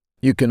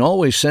You can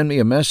always send me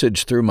a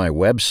message through my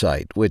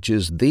website, which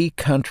is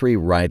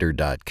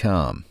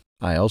thecountrywriter.com.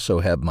 I also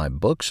have my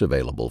books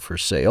available for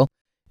sale,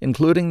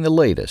 including the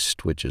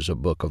latest, which is a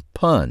book of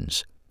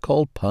puns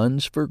called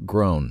Puns for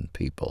Grown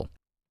People.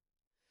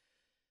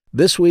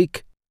 This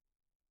week,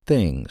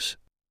 things.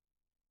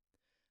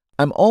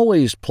 I'm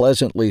always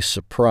pleasantly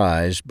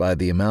surprised by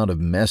the amount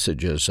of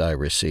messages I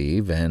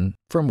receive and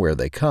from where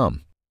they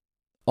come.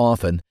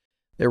 Often,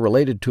 they're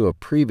related to a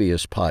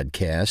previous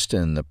podcast,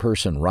 and the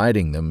person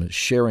writing them is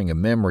sharing a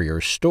memory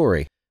or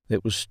story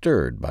that was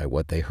stirred by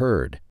what they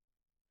heard.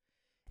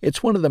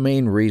 It's one of the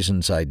main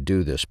reasons I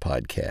do this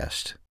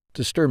podcast,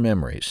 to stir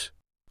memories,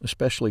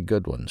 especially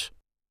good ones.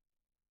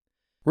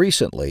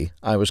 Recently,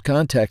 I was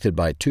contacted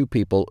by two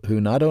people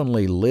who not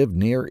only live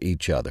near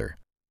each other,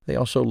 they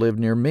also live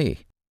near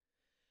me.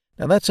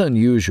 Now that's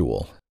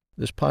unusual.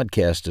 This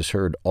podcast is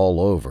heard all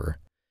over.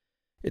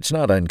 It's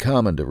not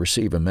uncommon to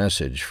receive a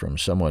message from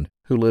someone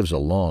who lives a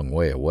long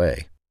way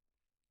away.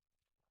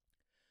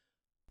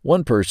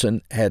 One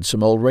person had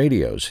some old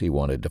radios he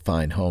wanted to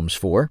find homes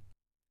for.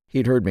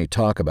 He'd heard me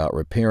talk about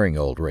repairing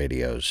old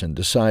radios and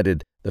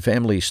decided the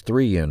family's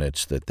 3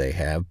 units that they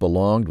have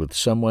belonged with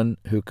someone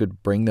who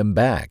could bring them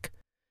back.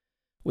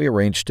 We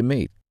arranged to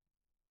meet.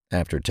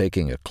 After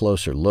taking a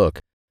closer look,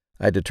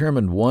 I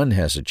determined one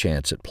has a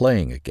chance at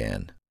playing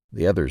again.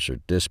 The others are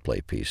display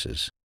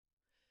pieces.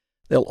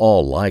 They'll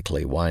all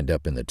likely wind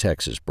up in the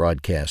Texas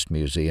Broadcast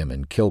Museum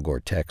in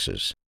Kilgore,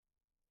 Texas.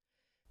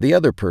 The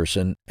other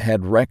person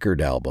had record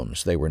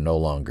albums they were no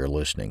longer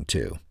listening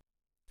to.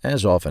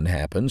 As often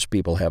happens,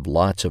 people have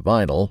lots of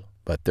vinyl,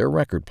 but their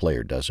record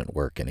player doesn't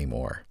work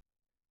anymore.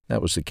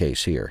 That was the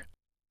case here.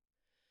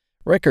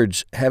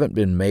 Records haven't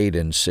been made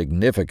in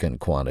significant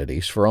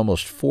quantities for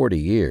almost 40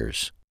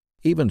 years.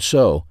 Even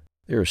so,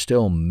 there are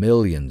still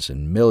millions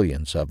and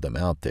millions of them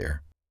out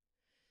there.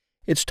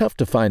 It's tough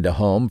to find a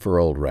home for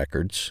old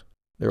records.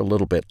 They're a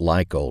little bit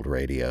like old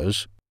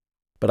radios,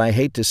 but I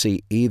hate to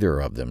see either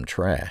of them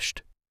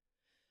trashed.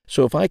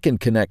 So if I can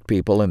connect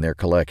people and their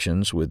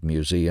collections with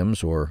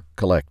museums or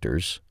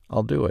collectors,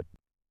 I'll do it.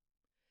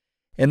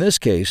 In this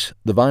case,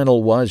 the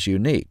vinyl was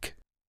unique.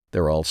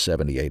 They're all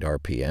 78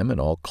 RPM and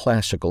all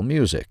classical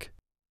music.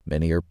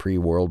 Many are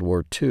pre-World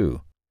War II.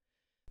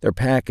 They're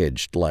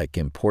packaged like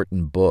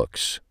important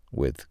books,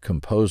 with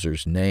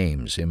composers'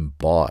 names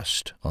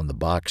embossed on the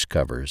box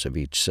covers of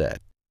each set.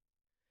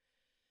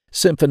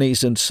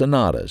 Symphonies and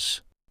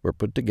sonatas were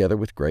put together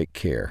with great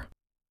care.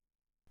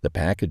 The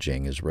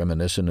packaging is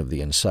reminiscent of the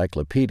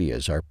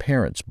encyclopedias our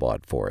parents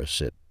bought for us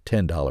at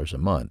 $10 a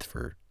month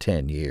for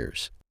 10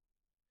 years.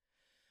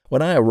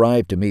 When I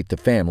arrived to meet the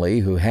family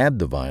who had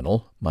the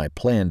vinyl, my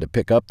plan to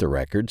pick up the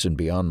records and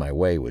be on my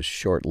way was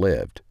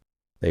short-lived.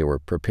 They were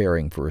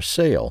preparing for a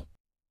sale,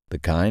 the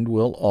kind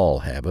we'll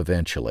all have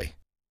eventually.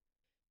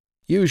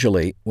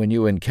 Usually, when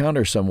you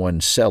encounter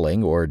someone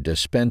selling or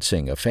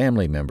dispensing a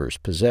family member's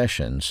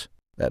possessions,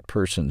 that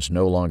person's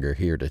no longer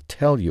here to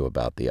tell you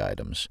about the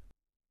items.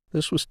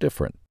 This was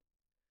different.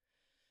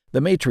 The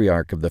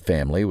matriarch of the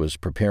family was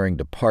preparing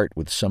to part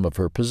with some of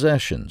her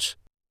possessions.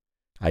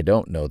 I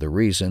don't know the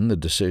reason the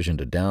decision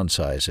to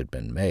downsize had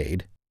been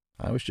made.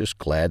 I was just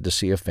glad to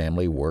see a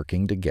family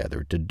working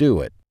together to do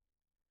it.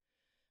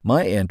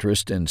 My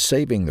interest in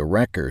saving the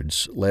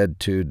records led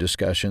to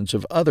discussions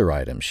of other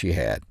items she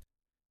had.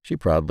 She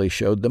proudly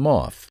showed them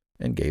off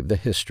and gave the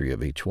history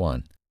of each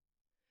one.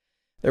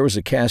 There was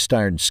a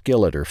cast-iron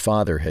skillet her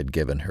father had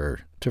given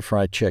her to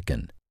fry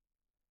chicken.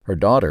 Her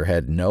daughter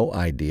had no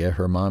idea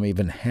her mom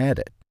even had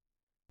it.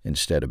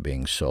 Instead of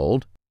being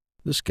sold,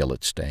 the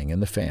skillet staying in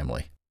the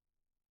family.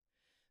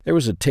 There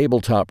was a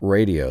tabletop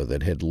radio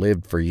that had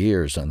lived for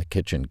years on the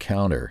kitchen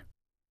counter.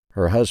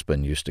 Her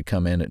husband used to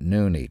come in at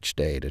noon each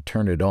day to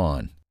turn it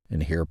on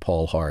and hear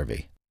Paul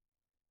Harvey.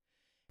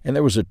 And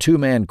there was a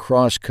 2-man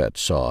crosscut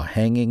saw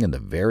hanging in the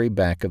very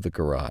back of the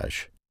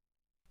garage.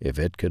 If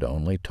it could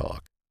only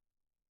talk.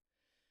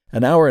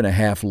 An hour and a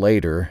half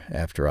later,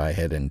 after I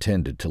had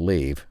intended to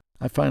leave,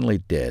 I finally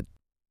did.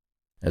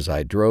 As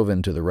I drove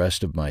into the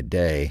rest of my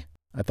day,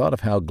 I thought of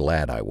how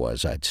glad I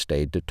was I'd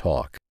stayed to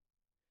talk.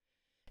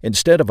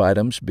 Instead of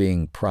items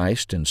being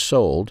priced and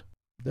sold,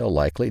 they'll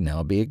likely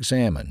now be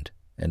examined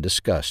and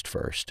discussed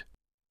first.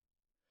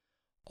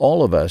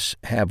 All of us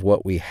have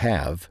what we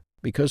have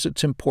because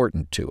it's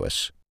important to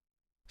us.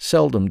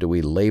 Seldom do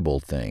we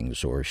label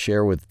things or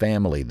share with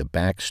family the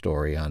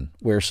backstory on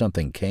where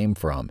something came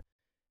from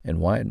and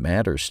why it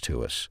matters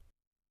to us.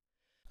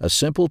 A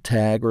simple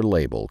tag or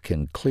label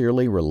can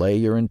clearly relay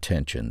your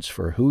intentions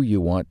for who you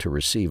want to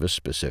receive a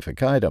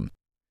specific item.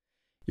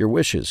 Your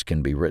wishes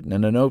can be written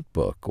in a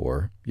notebook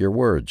or your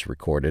words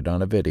recorded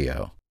on a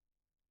video.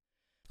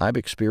 I've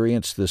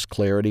experienced this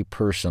clarity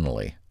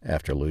personally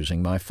after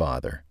losing my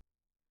father.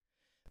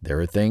 There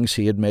are things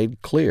he had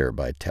made clear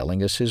by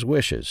telling us his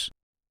wishes,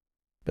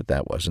 but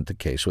that wasn't the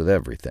case with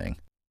everything.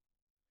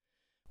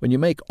 When you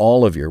make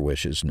all of your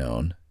wishes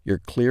known, you're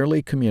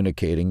clearly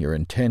communicating your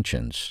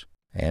intentions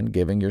and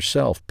giving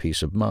yourself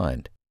peace of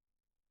mind.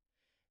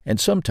 And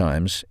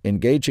sometimes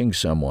engaging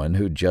someone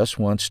who just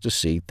wants to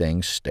see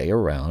things stay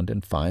around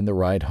and find the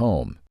right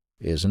home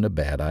isn't a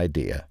bad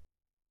idea.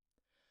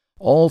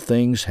 All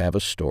things have a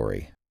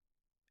story,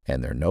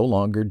 and they're no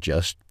longer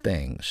just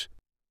things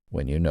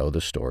when you know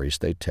the stories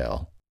they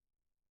tell.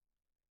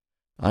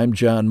 I'm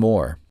John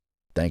Moore.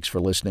 Thanks for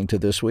listening to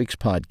this week's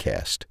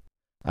podcast.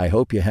 I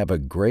hope you have a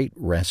great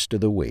rest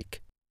of the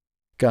week.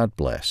 God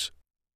bless.